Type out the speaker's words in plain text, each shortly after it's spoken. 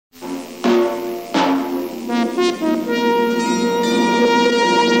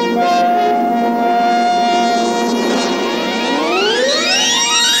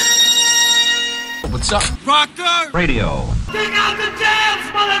Rocker Radio. Dig out the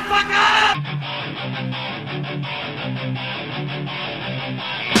jams, motherfucker!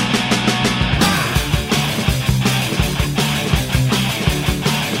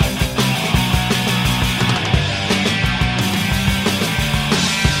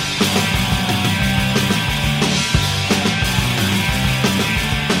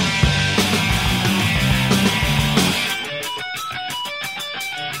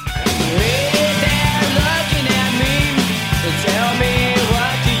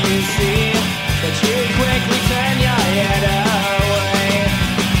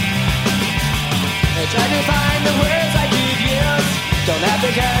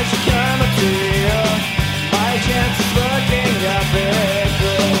 Because you come up to you, my chance is looking up at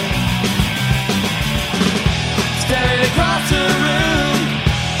you. Staring across the room,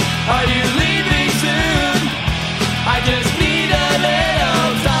 are you leaving soon? I just need a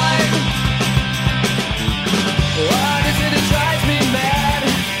little time. What is it that drives me mad?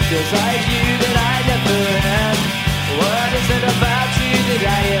 Feels like you that I never had. What is it about you that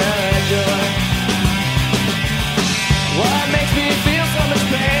I adore? What makes me feel so much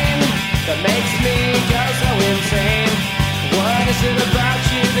pain that makes me go so insane? What is it about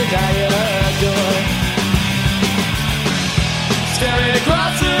you that I adore? Staring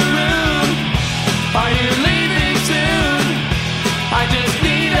across the room, are you leaving soon? I just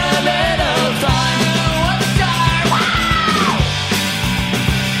need a little time. What's time? Wow!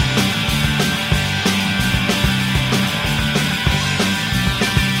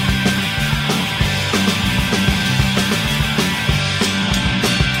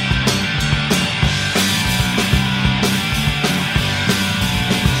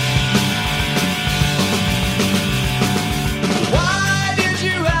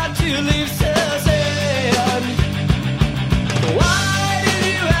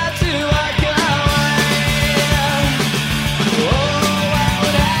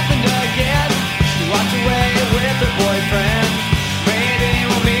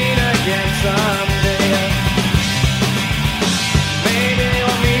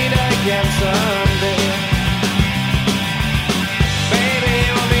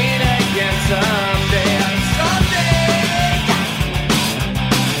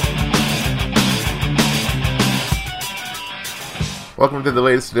 Welcome to the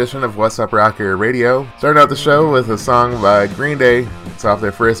latest edition of Wassup Rocker Radio. Starting out the show with a song by Green Day. It's off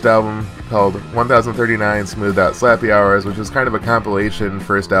their first album called 1039 Smoothed Out Slappy Hours, which is kind of a compilation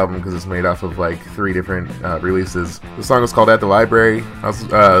first album because it's made off of like 3 different releases. The song is called At the Library. I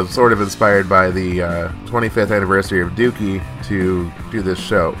was sort of inspired by the 25th anniversary of Dookie to do this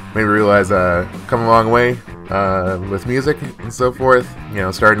show. Made me realize come a long way with music and so forth. You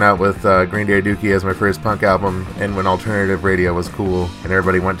know, starting out with Green Day Dookie as my first punk album, and when alternative radio was cool, and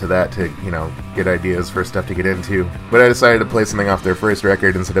everybody went to that to, you know, get ideas for stuff to get into. But I decided to play something off their first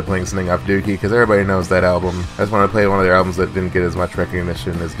record instead of playing something off Dookie, because everybody knows that album. I just want to play one of their albums that didn't get as much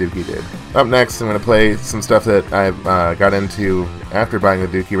recognition as Dookie did. Up next, I'm going to play some stuff that I got into after buying the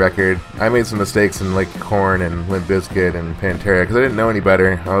Dookie record. I made some mistakes in like Korn and Limp Bizkit and Pantera, because I didn't know any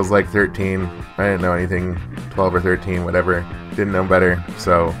better. I was like 13. I didn't know anything. 12 or 13, whatever. Didn't know better.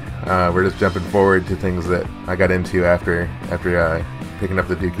 So we're just jumping forward to things that I got into after picking up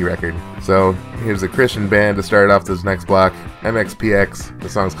the Dookie record. So here's a Christian band to start off this next block, MXPX. The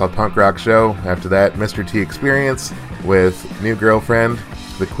song's called Punk Rock Show. After that, Mr. T Experience with New Girlfriend.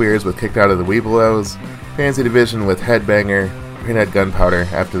 The Queers with Kicked Out of the Weebelows. Fancy Division with Headbanger. Pinhead Gunpowder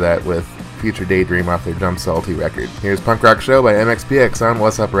after that with Future Daydream off their Jump Salty record. Here's Punk Rock Show by MXPX on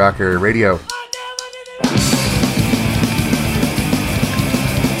Wassup Rocker Radio.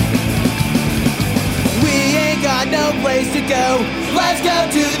 No place to go. Let's go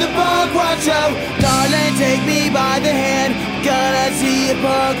to the punk rock show. Darling, take me by the hand. Gonna see a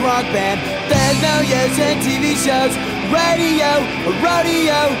punk rock band. There's no use in TV shows, radio, or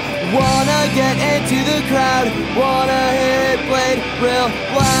rodeo. Wanna get into the crowd. Wanna hear it played real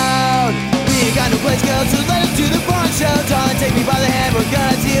loud. We ain't got no place to go, so let us do the punk show. Darling, take me by the hand. We're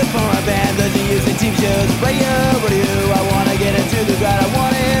gonna see a punk band. There's no use in TV shows, radio, rodeo. I wanna get into the crowd. I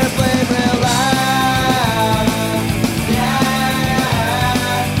wanna hear it played real loud.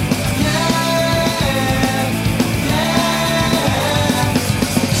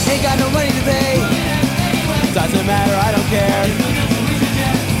 Doesn't matter, I don't care.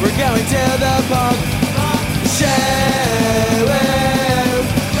 We're going to the punk show.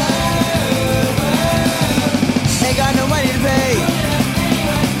 Ain't got no money to pay.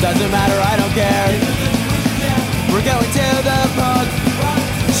 Doesn't matter, I don't care. We're going to the punk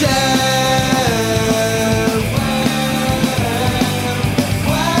show.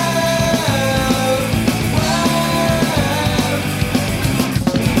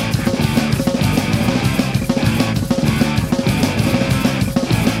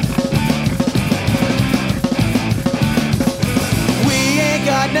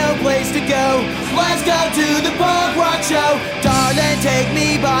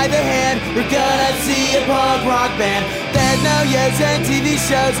 by the hand. We're gonna see a punk rock band. There's no use in TV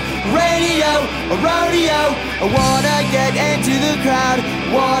shows, radio, or rodeo. I wanna get into the crowd,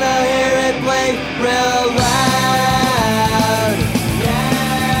 wanna hear it play real loud.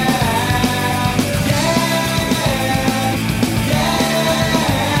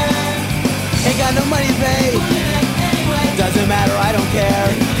 Ain't got no money to pay, doesn't matter, I don't care.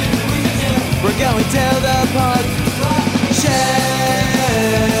 We're going to the punk show.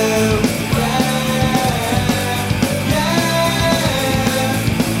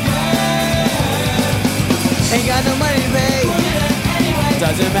 Ain't got no money to pay,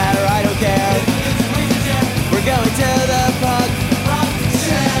 doesn't matter, I don't care. We're going to the punk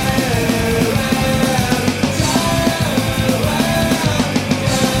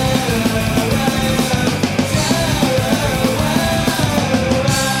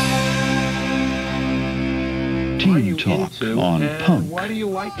Teen Talk on Punk. Why do you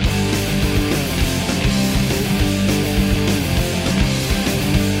like it?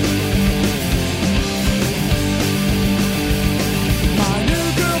 My new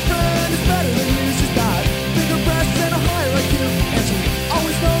girlfriend is better than you. She's got bigger breasts and a higher IQ, and she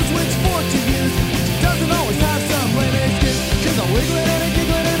always knows which fork to use. She doesn't always have some lame excuse. She's a wiggling and a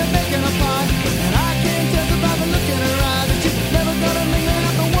giggling and a making a pie, and I can't tell by the look in her eyes that she's never gonna make me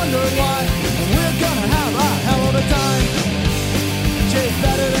have to wonder why. And we're gonna have a hell of a time. She's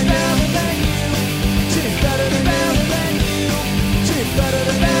better than you. She's better than you. She's better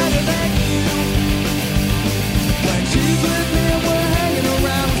than you. When she's with me and we're hanging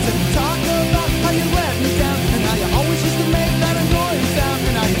around, we sit and talk about how you let me down, and how you always used to make that annoying sound,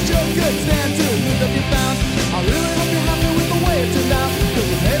 and how you sure could stand to lose up your pounds. I really hope you're happy with the way it turned out, 'cause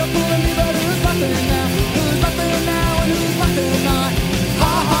you made a fool of me, but who's laughing now? Who's laughing now and who's laughing not?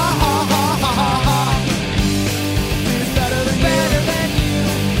 Ha ha ha ha ha ha ha. She's better than you.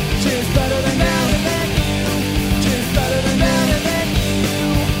 She's better than you. She's better than you.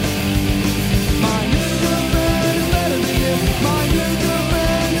 My new girlfriend is better than you. My new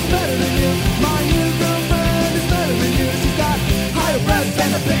girlfriend is better than you. My new girlfriend is better than you. She's got higher breasts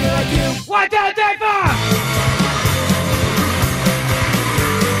and a bigger IQ. 1, 2, 3, 4!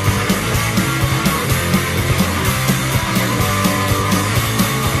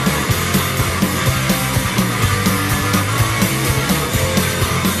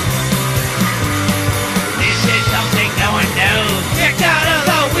 This is something no one knows. Kicked out of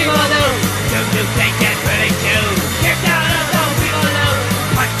the Weebaloo. You think it's really true. Kicked out of the Weebaloo.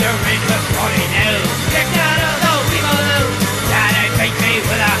 Puncher in the sporty news. Kicked out of the Weebaloo. Try to treat me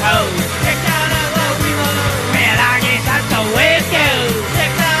with a hose. Kicked out of the Weebaloo.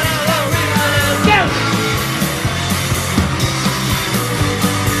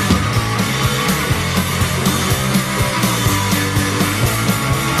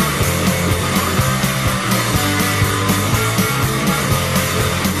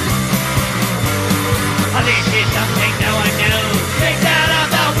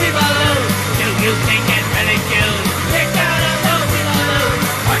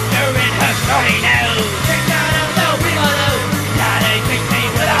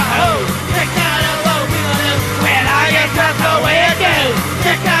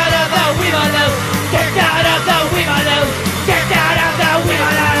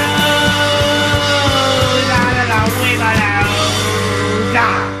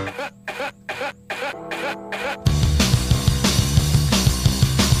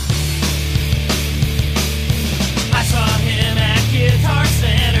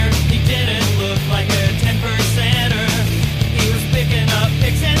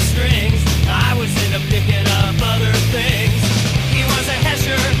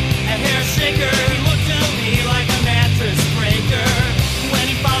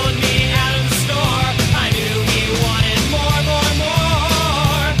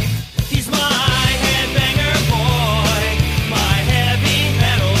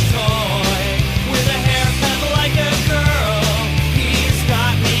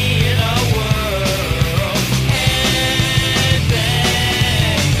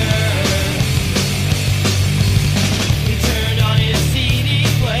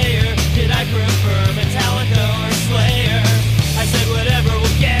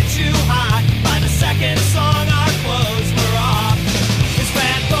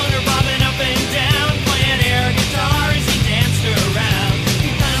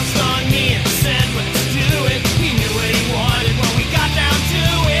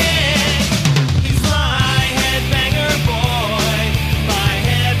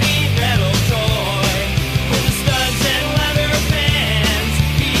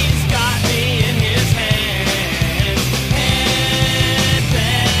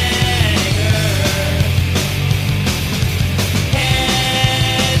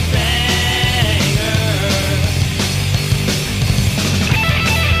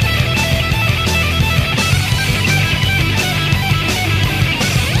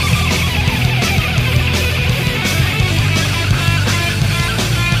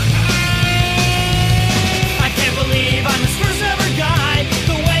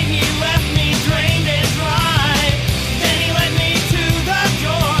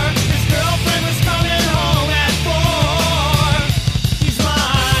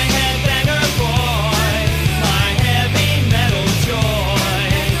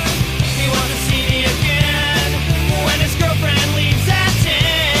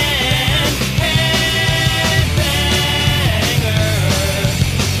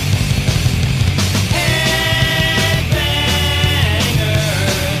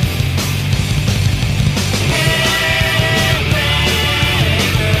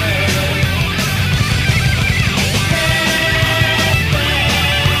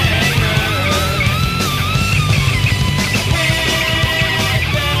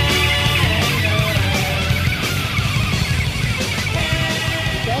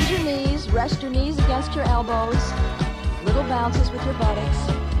 rest your knees against your elbows. Little bounces with your buttocks.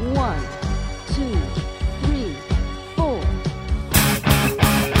 1, 2, 3, 4.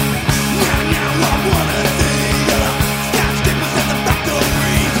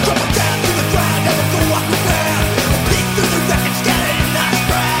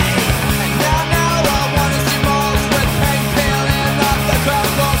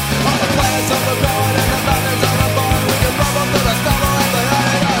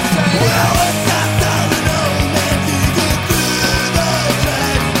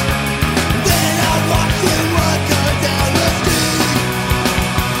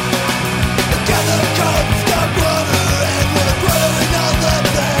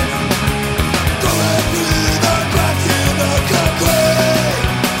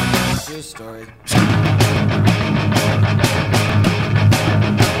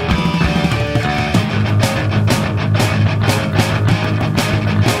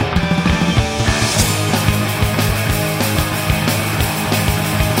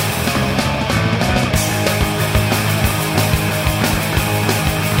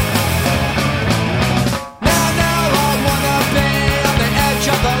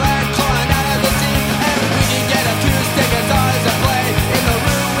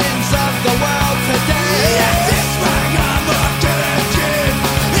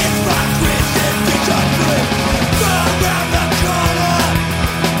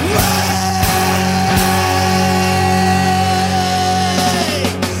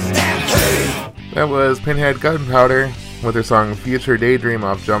 That was Pinhead Gunpowder with their song Future Daydream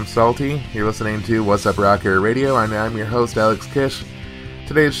off Jump Salty. You're listening to Wassup Rocker Radio, and I'm your host, Alex Kish.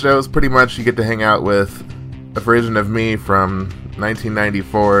 Today's show is pretty much you get to hang out with a version of me from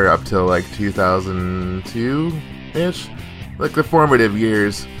 1994 up till like 2002-ish. Like the formative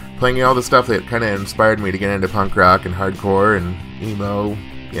years, playing all the stuff that kind of inspired me to get into punk rock and hardcore and emo.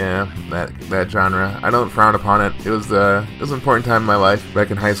 Yeah, that genre. I don't frown upon it. It was an important time in my life,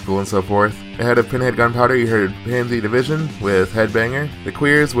 back in high school and so forth. Ahead of Pinhead Gunpowder, you heard Pansy Division with Headbanger, The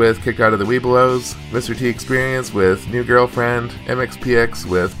Queers with Kicked Out of the Weebelows, Mr. T Experience with New Girlfriend, MXPX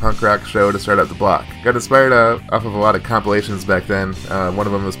with Punk Rock Show to Start Up the Block. Got inspired off of a lot of compilations back then. One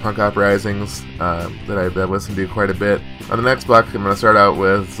of them was Punk Uprisings, that I listened to quite a bit. On the next block, I'm going to start out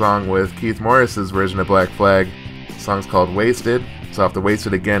with a song with Keith Morris's version of Black Flag. The song's called Wasted. It's off the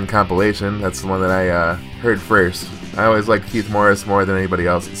Wasted Again compilation. That's the one that I heard first. I always liked Keith Morris more than anybody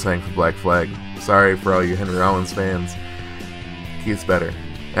else that sang for Black Flag. Sorry for all you Henry Rollins fans. Keith's better.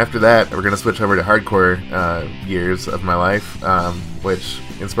 After that, we're going to switch over to hardcore years of my life, which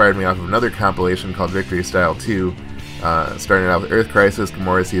inspired me off of another compilation called Victory Style 2. Starting out with Earth Crisis,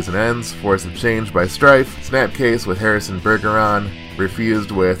 Gomorrah Season Ends, Force of Change by Strife, Snapcase with Harrison Bergeron,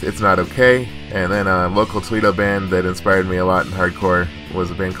 Refused with It's Not Okay, and then a local Toledo band that inspired me a lot in hardcore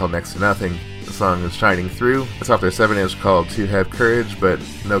was a band called Next to Nothing. The song is Shining Through. It's off their 7-inch called To Have Courage But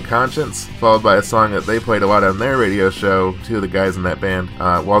No Conscience, followed by a song that they played a lot on their radio show, two of the guys in that band,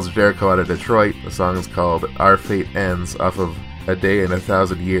 Walls of Jericho out of Detroit. The song is called Our Fate Ends, off of A Day in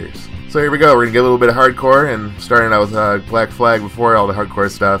 1,000 Years. So here we go, we're going to get a little bit of hardcore, and starting out with Black Flag before all the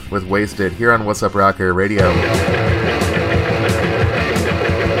hardcore stuff with Wasted, here on Wassup Rocker Radio.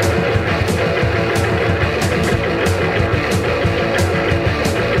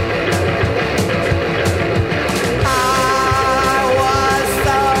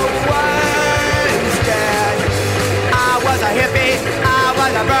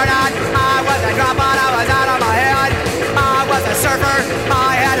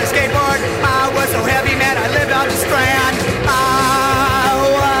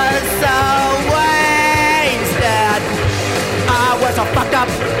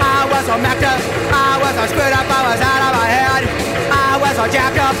 Screwed up, I was out of my head. I was so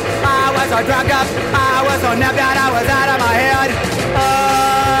jacked up, I was so drunk up, I was so napped out, I was out of my head.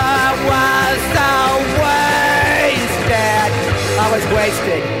 I was so wasted. I was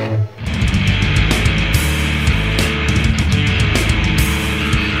wasted.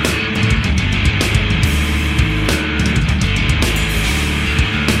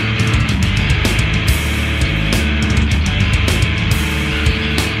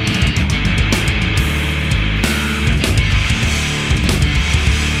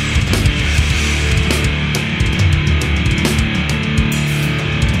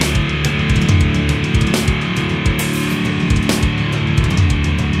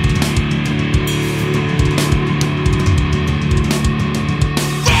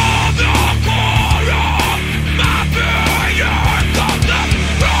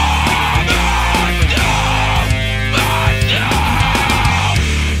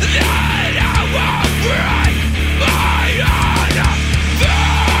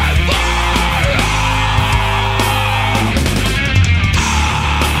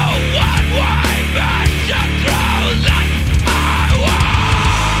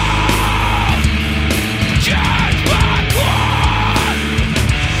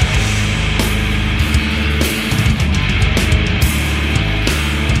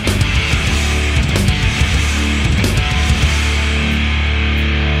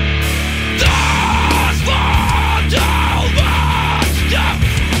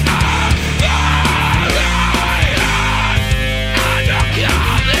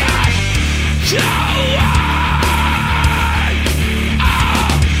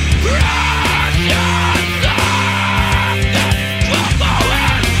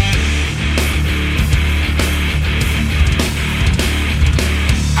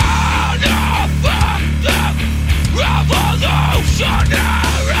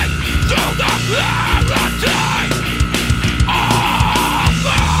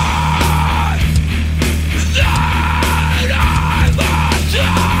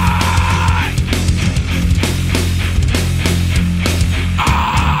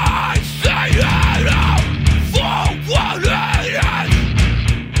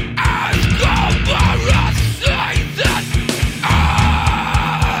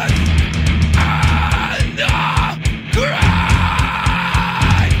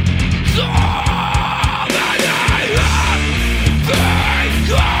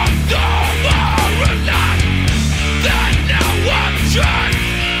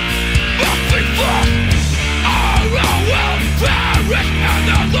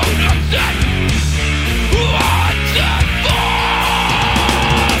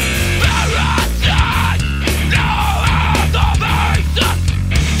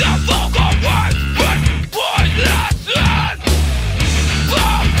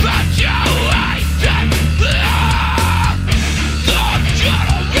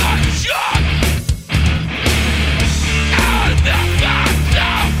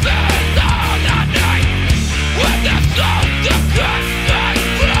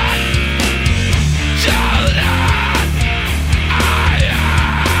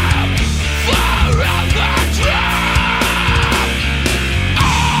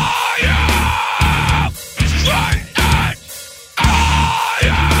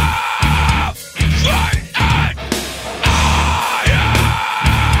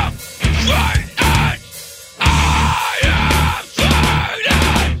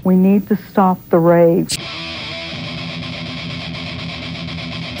 We need to stop the rage.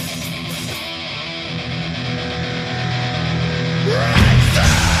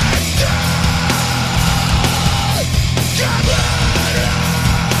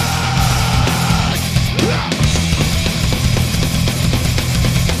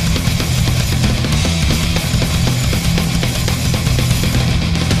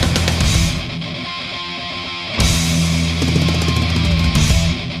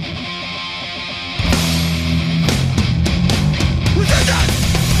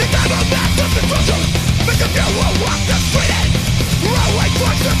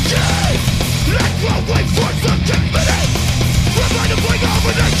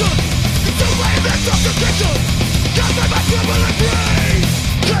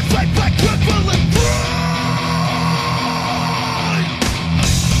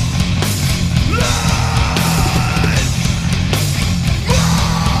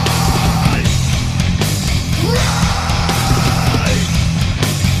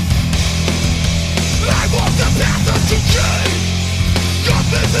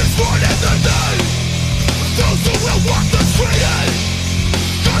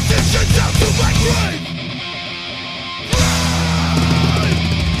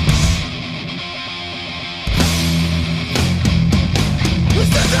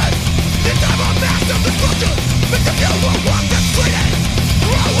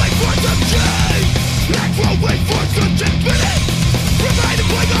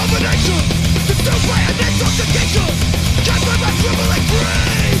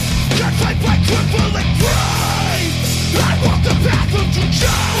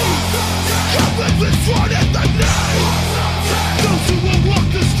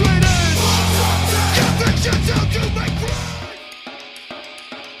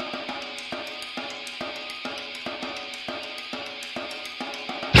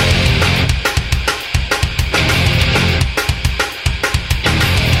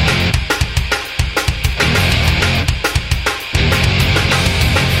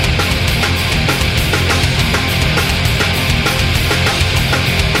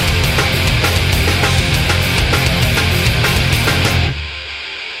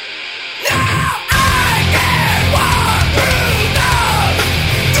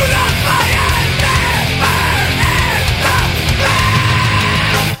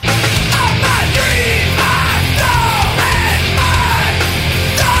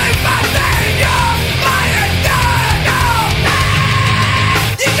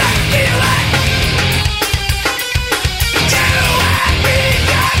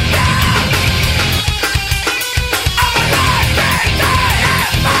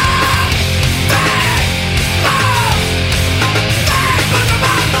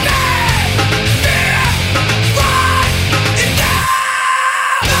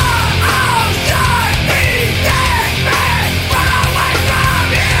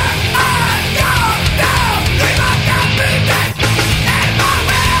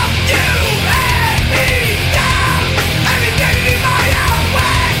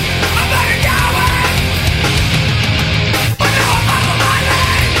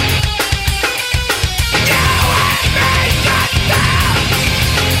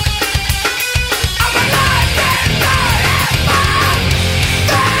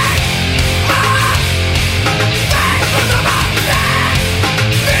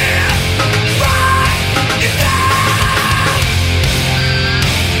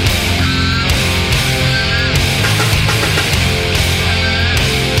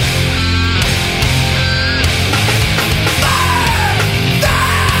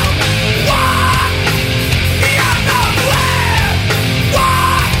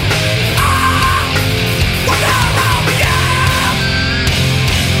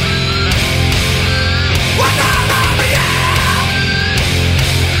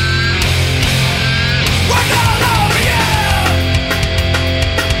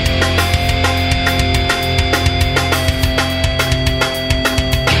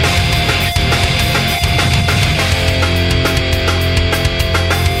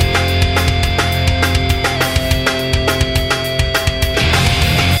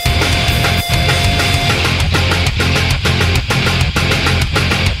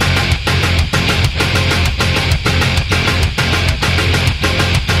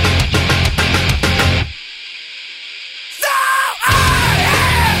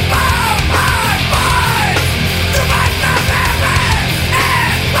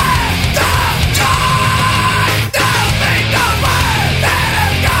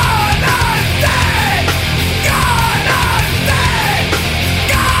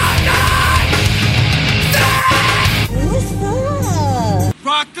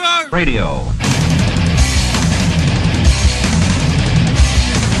 Radio.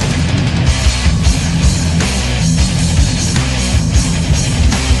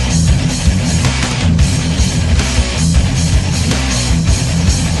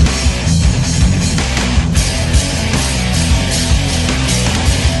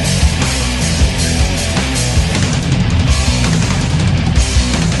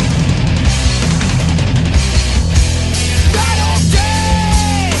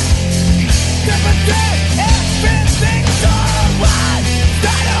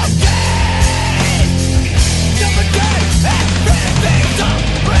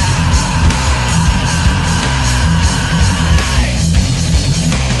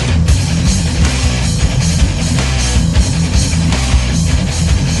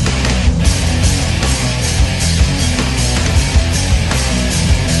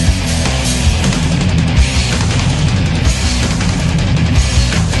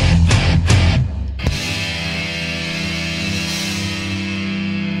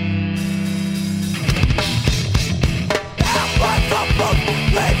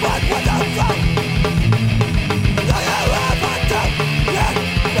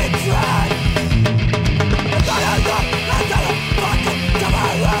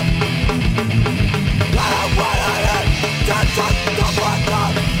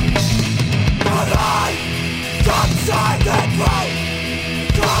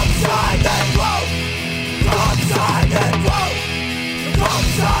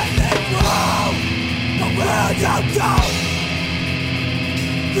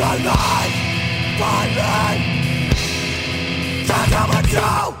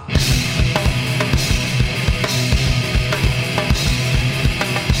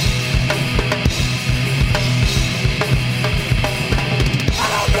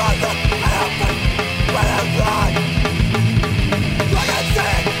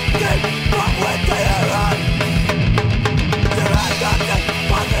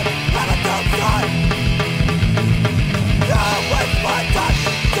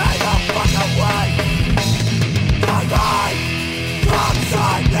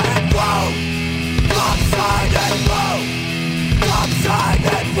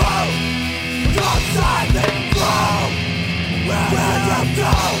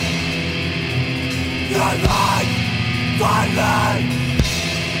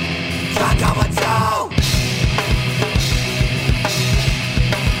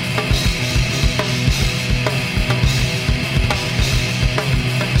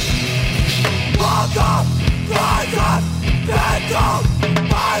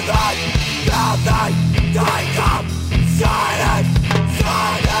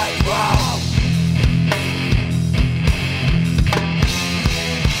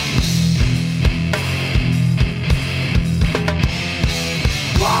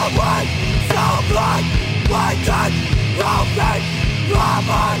 Blind, so blind.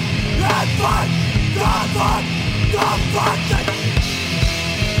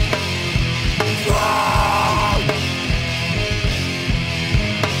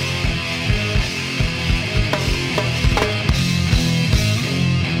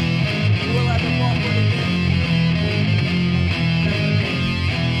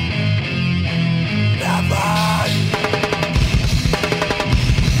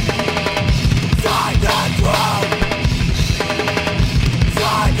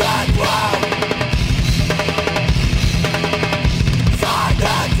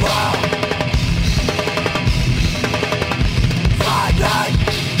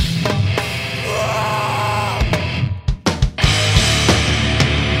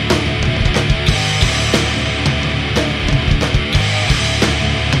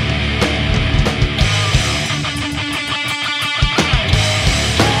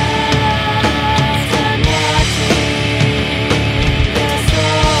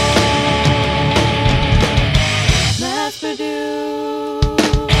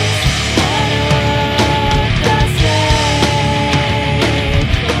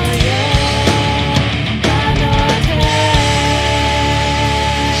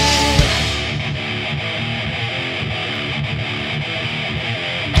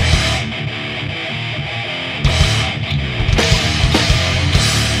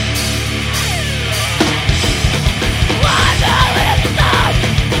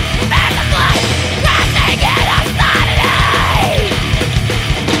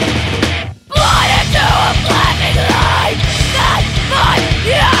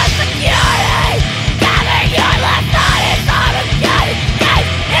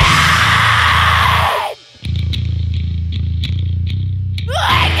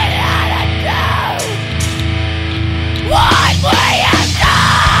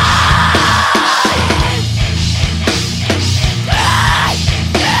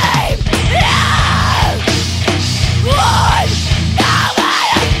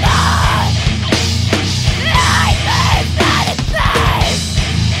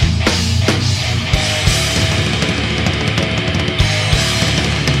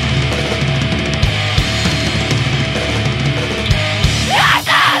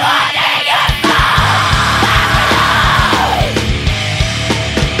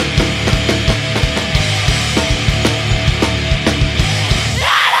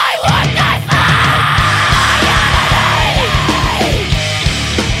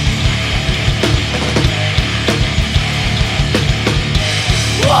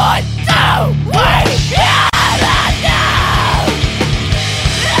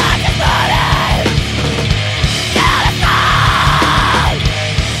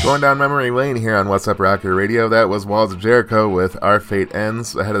 Going down memory lane here on Wassup Rocker Radio, that was Walls of Jericho with Our Fate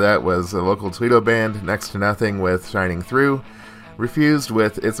Ends. Ahead of that was a local Toledo band, Next to Nothing with Shining Through. Refused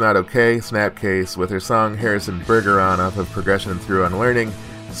with It's Not Okay, Snapcase with her song Harrison Bergeron off of Progression Through Unlearning.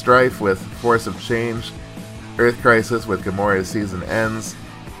 Strife with Force of Change. Earth Crisis with Gamora's Season Ends.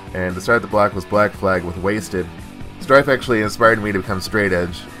 And to start the block was Black Flag with Wasted. Strife actually inspired me to become straight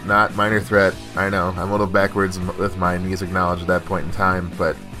edge, not Minor Threat. I know, I'm a little backwards with my music knowledge at that point in time,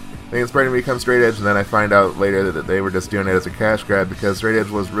 but they inspired me to become straight edge, and then I find out later that they were just doing it as a cash grab because straight edge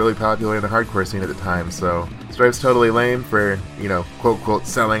was really popular in the hardcore scene at the time, so Strife's totally lame for, quote-quote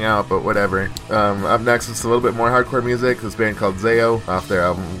selling out, but whatever. Up next is a little bit more hardcore music, this band called Zayo, off their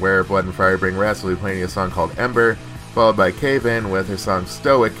album Where Blood and Fire Bring Rest, will be playing a song called Ember, followed by Cave-In with her song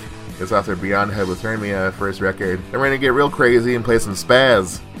Stoic. It's off their Beyond Hypothermia first record. Then we're gonna get real crazy and play some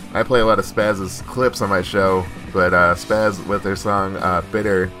Spaz. I play a lot of Spaz's clips on my show, but Spaz with their song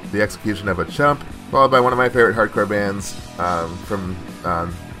Bitter, The Execution of a Chump, followed by one of my favorite hardcore bands from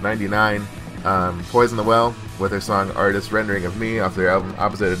 99, Poison the Well, with their song Artist Rendering of Me off their album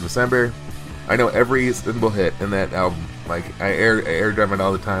Opposite of December. I know every cymbal hit in that album. Like, I air drum it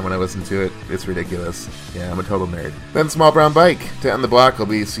all the time when I listen to it. It's ridiculous. Yeah, I'm a total nerd. Then Small Brown Bike. To end the block will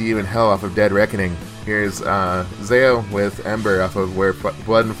be See You in Hell off of Dead Reckoning. Here's Zayo with Ember off of Where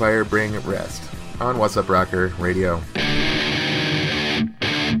Blood and Fire Bring Rest on Wassup Rocker Radio.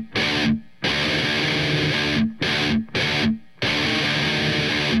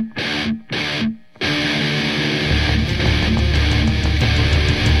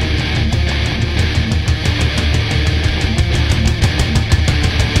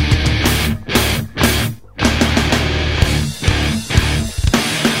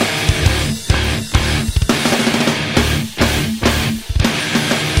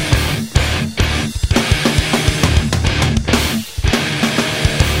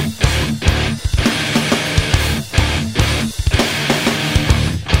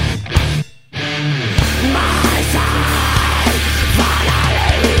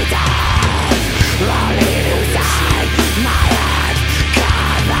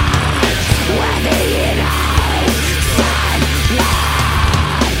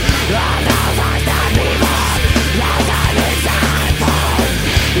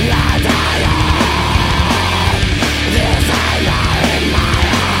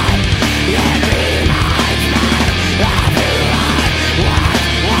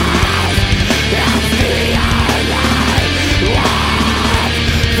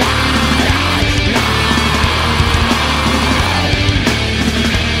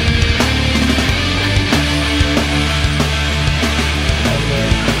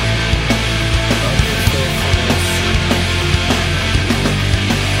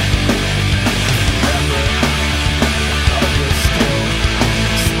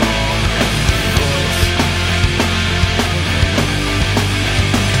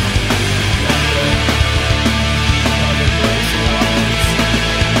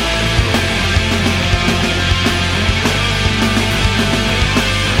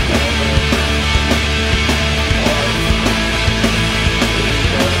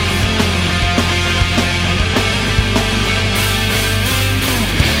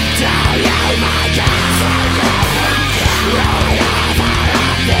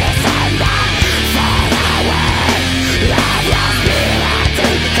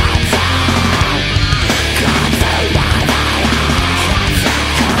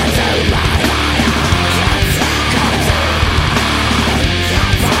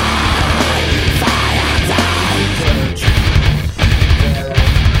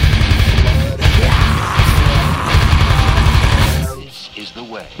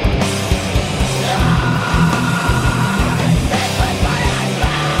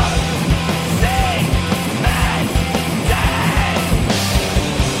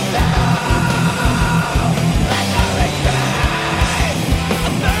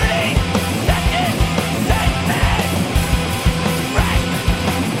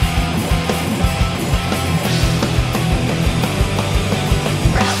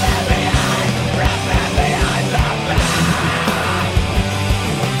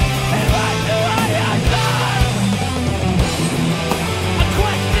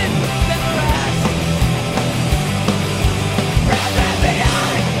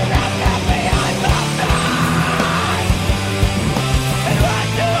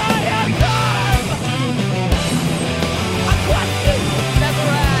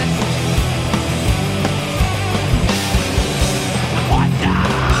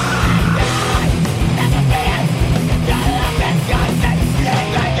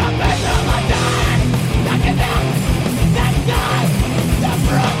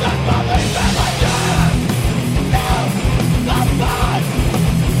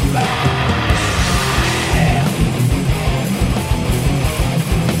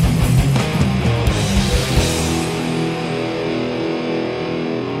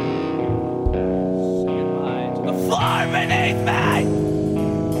 earth beneath me.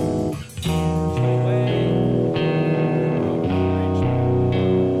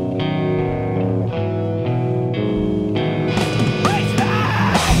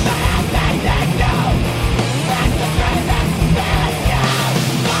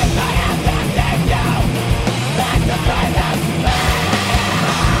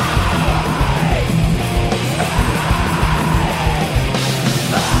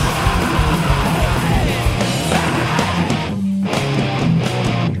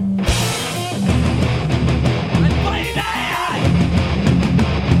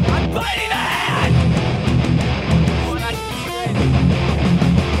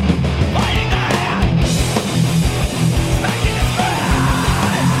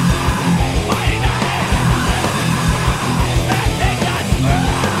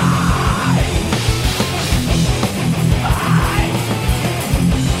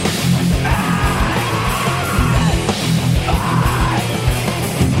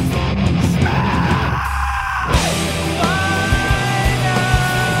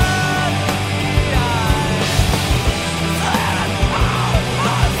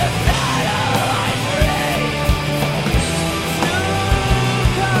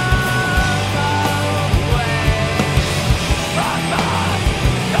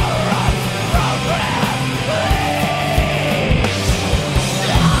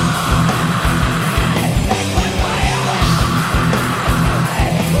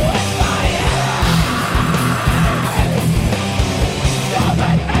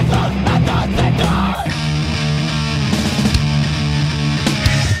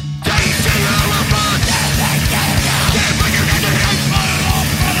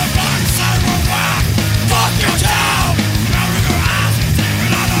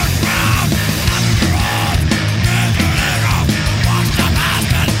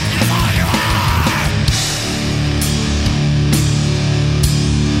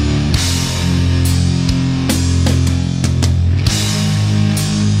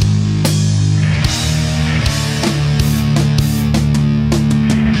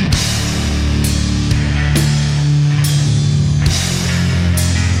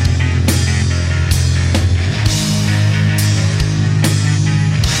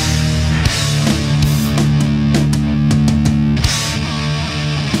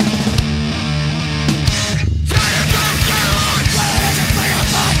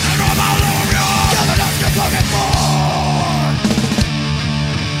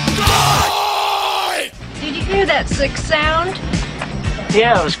 That sick sound?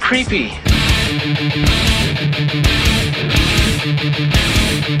 Yeah, it was creepy.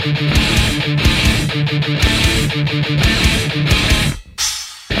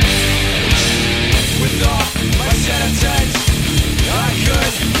 With all my sentences, I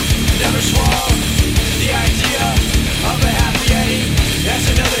could never swallow the idea of a happy ending as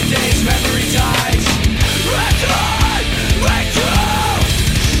another day's memory dies. Wake up,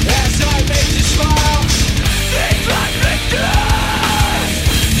 as I make you smile.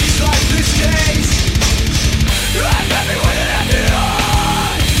 These lifeless days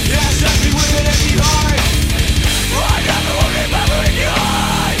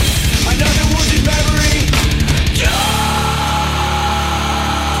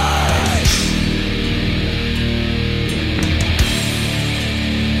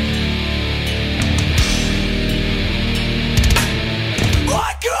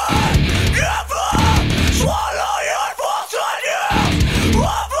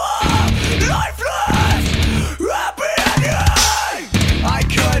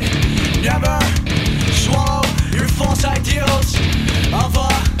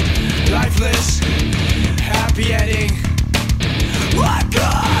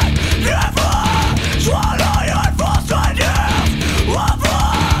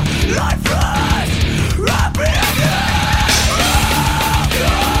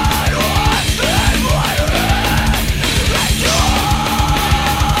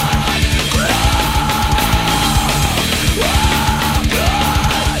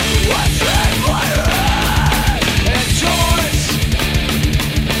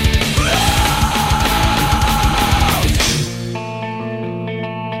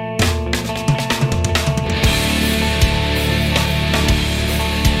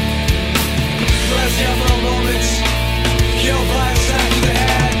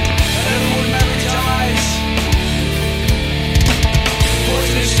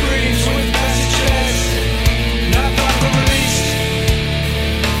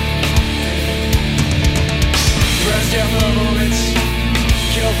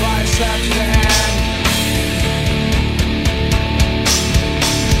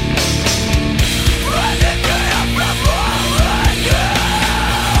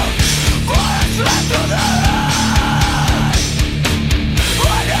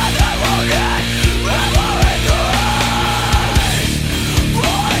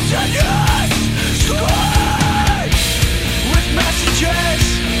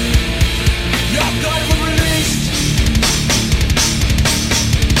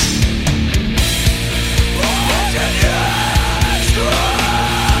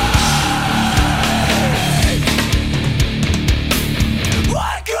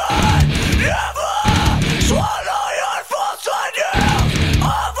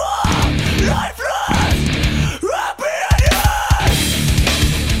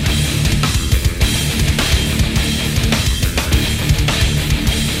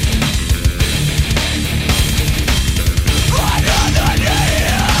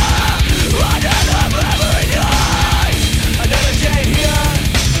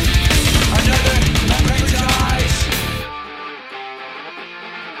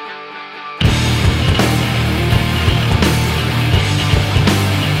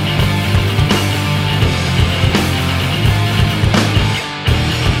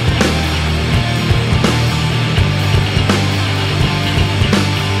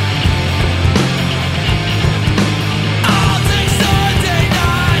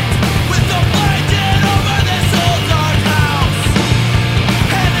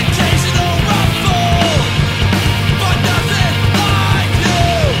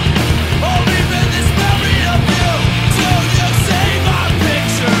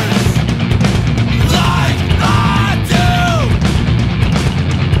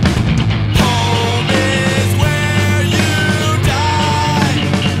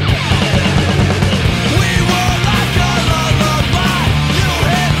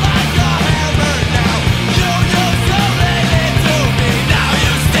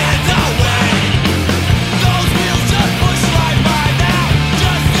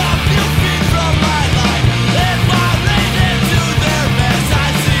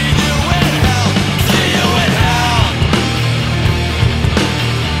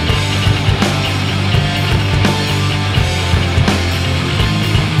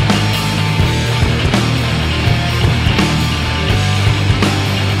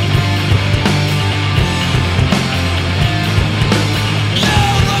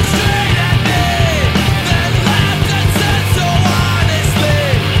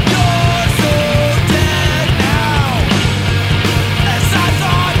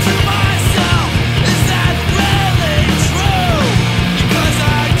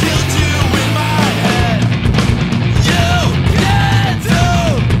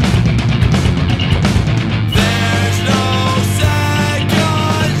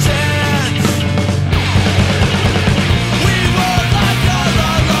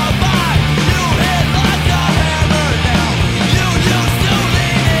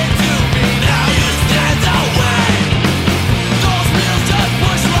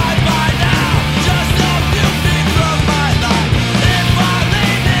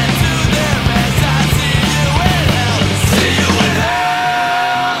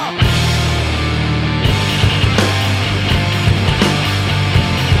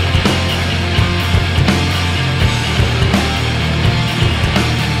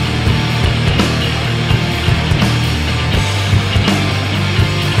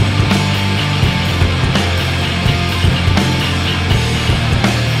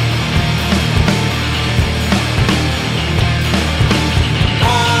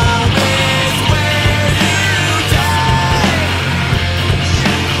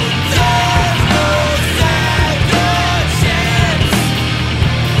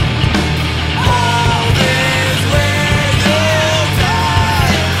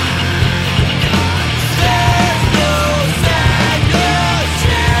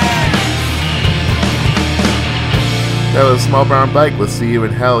That was Small Brown Bike with See You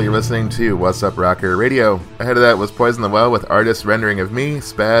in Hell. You're listening to Wassup Rocker Radio. Ahead of that was Poison the Well with Artist Rendering of Me,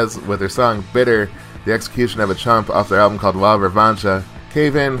 Spaz with their song Bitter, The Execution of a Chump off their album called La Revancha,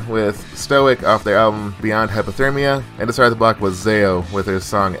 Cave In with Stoic off their album Beyond Hypothermia, and to start the block was Zayo with their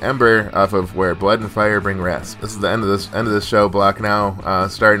song Ember off of Where Blood and Fire Bring Rest. This is the end of this show block now,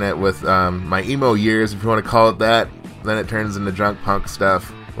 starting it with my emo years, if you want to call it that. Then it turns into drunk punk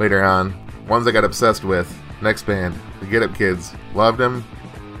stuff later on. Ones I got obsessed with. Next band, the Get Up Kids. Loved them.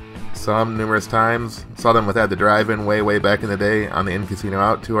 Saw them numerous times. Saw them with At the Drive-In way back in the day on the In Casino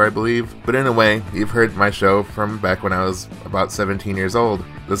Out tour, I believe. But in a way, you've heard my show from back when I was about 17 years old.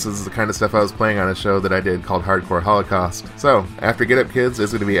 This is the kind of stuff I was playing on a show that I did called Hardcore Holocaust. So, after Get Up Kids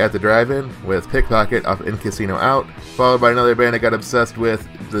is going to be At the Drive-In with Pickpocket off In Casino Out, followed by another band I got obsessed with,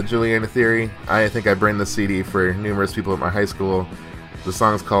 the Juliana Theory. I think I burned the CD for numerous people at my high school. The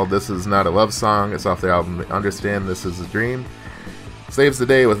song's called This Is Not a Love Song. It's off their album Understand This Is a Dream. Saves the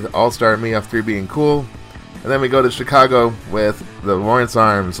day with All-Star Me off 3 Being Cool. And then we go to Chicago with the Lawrence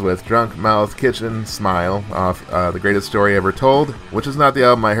Arms with Drunk Mouth Kitchen Smile off The Greatest Story Ever Told, which is not the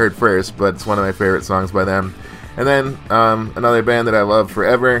album I heard first, but it's one of my favorite songs by them. And then another band that I love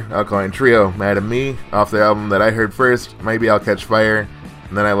forever, Alkaline Trio, Mad at Me, off their album that I heard first, Maybe I'll Catch Fire.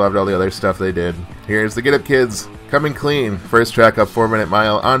 And then I loved all the other stuff they did. Here's the Get Up Kids, Coming Clean, first track up 4 Minute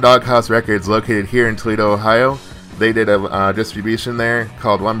Mile on Doghouse Records, located here in Toledo, Ohio. They did a distribution there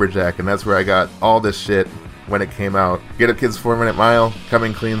called Lumberjack, and that's where I got all this shit when it came out. Get Up Kids, 4 Minute Mile,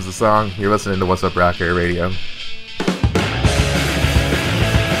 Coming Clean's the song. You're listening to Wassup Rocker Radio.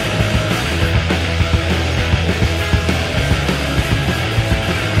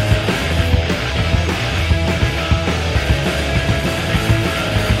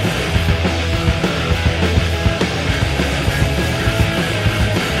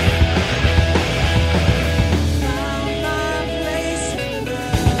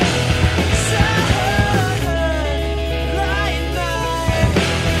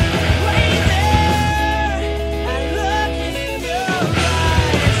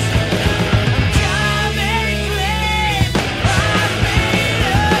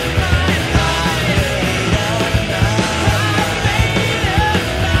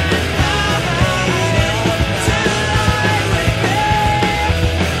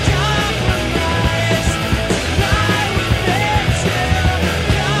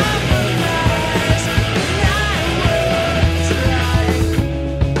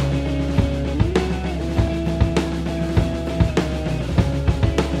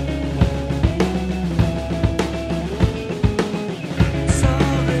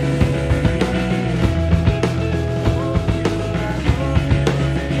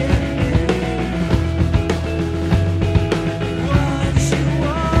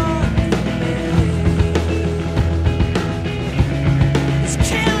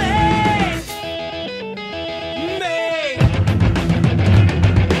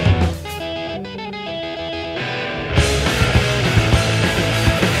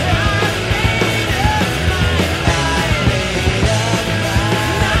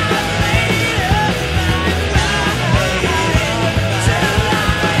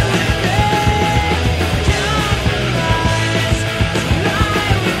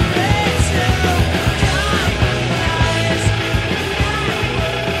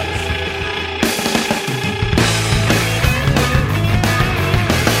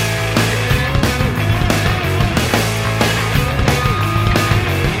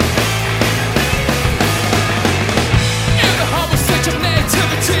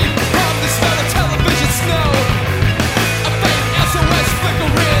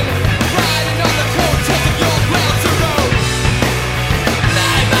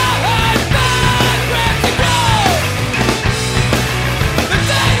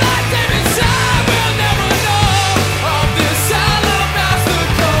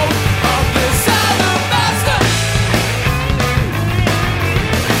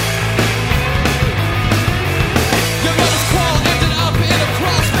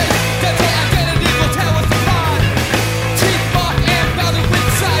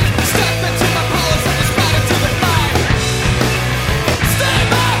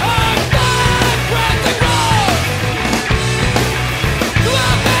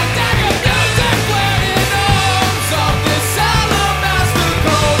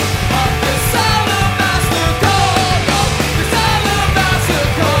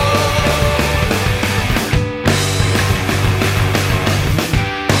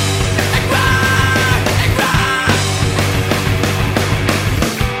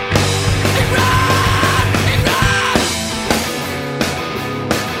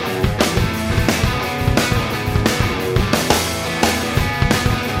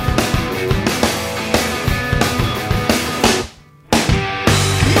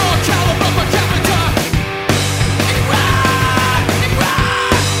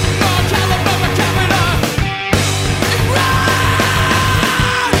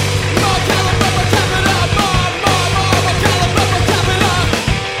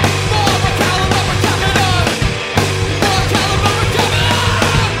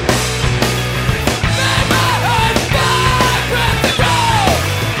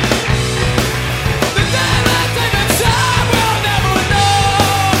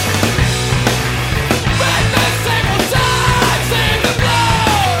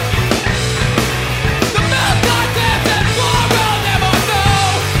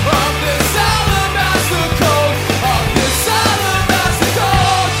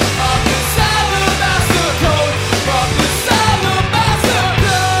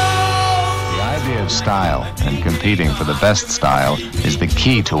 style, and competing for the best style is the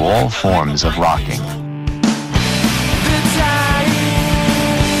key to all forms of rocking.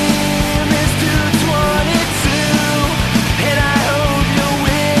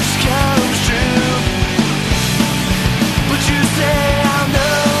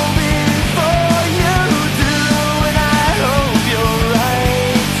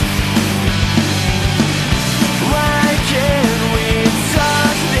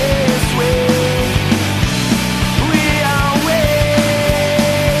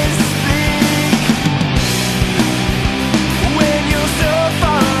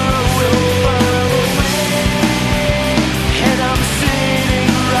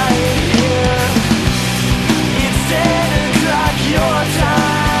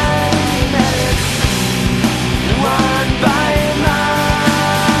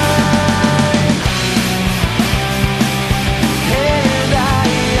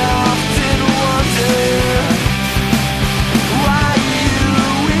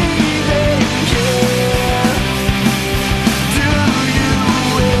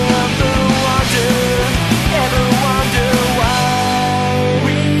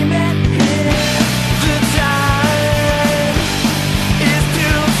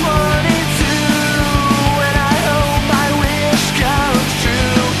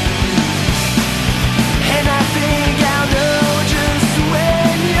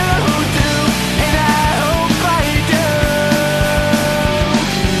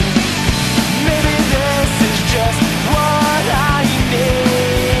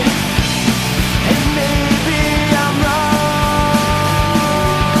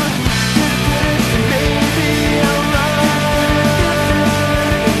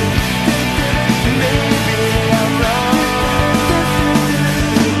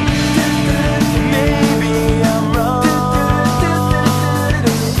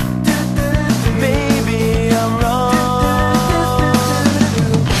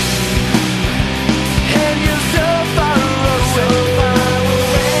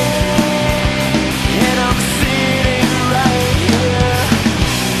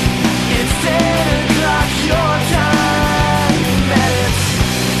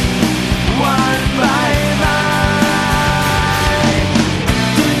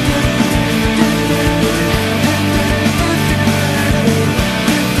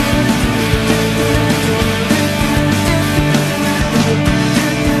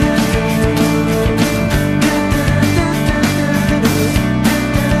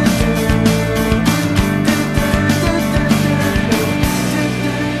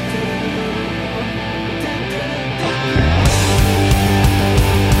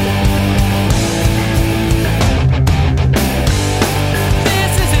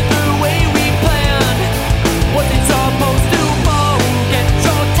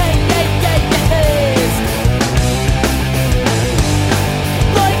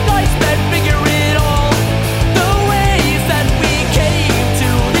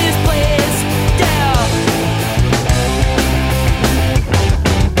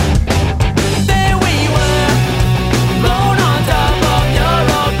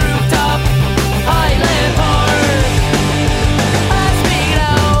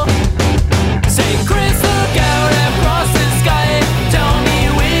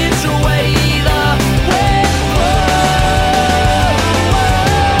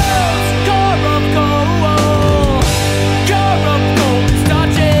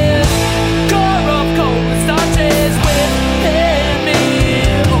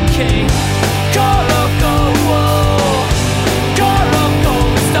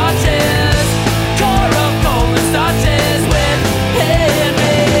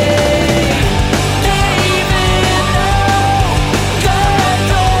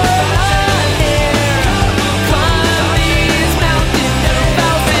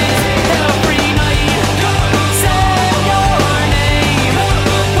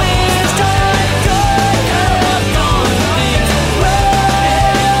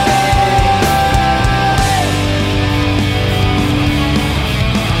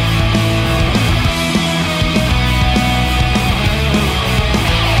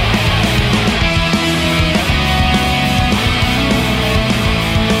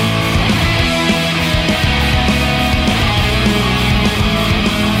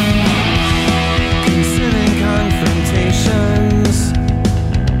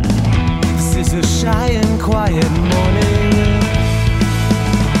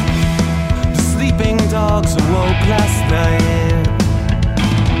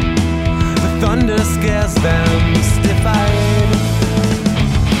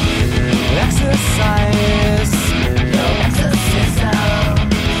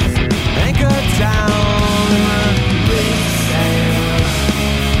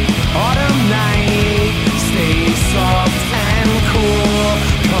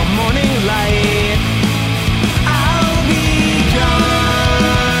 light, I'll be gone.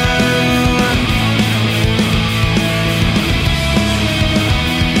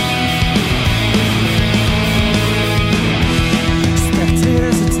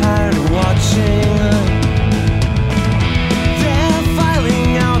 Spectators are tired of watching. They're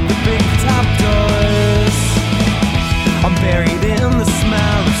filing out the big top doors. I'm buried in the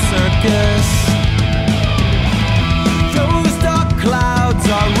smell of circus. Those dark clouds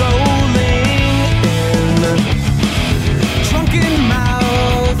are rolling in. Drunken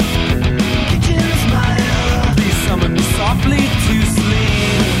mouth, kitchen smile. Please summon me softly to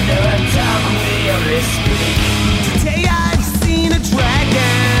sleep. Never tell me of this sleep. Today I've seen a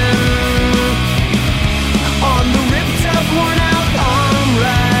dragon on the ripped up, worn out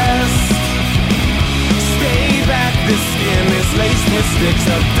armrest. Stay back, this skin is laced with sticks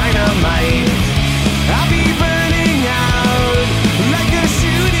of dynamite. I'll be burning out like a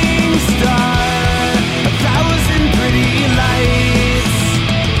shooting star, 1,000 pretty lights.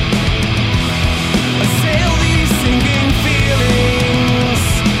 Assail these sinking feelings.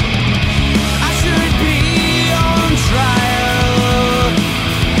 I should be on trial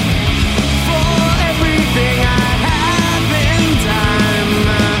for everything I have in time.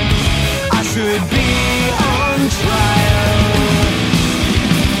 I should be on trial.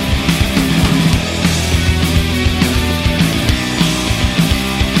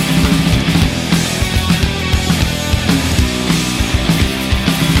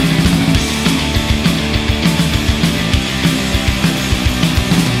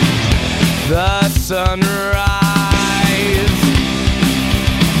 The sunrise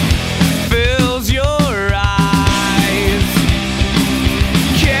fills your eyes.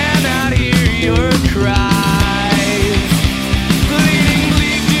 Cannot hear your cries. Bleeding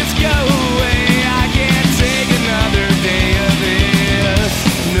bleak, just go away. I can't take another day of this.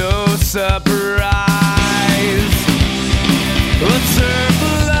 No surprise. Let's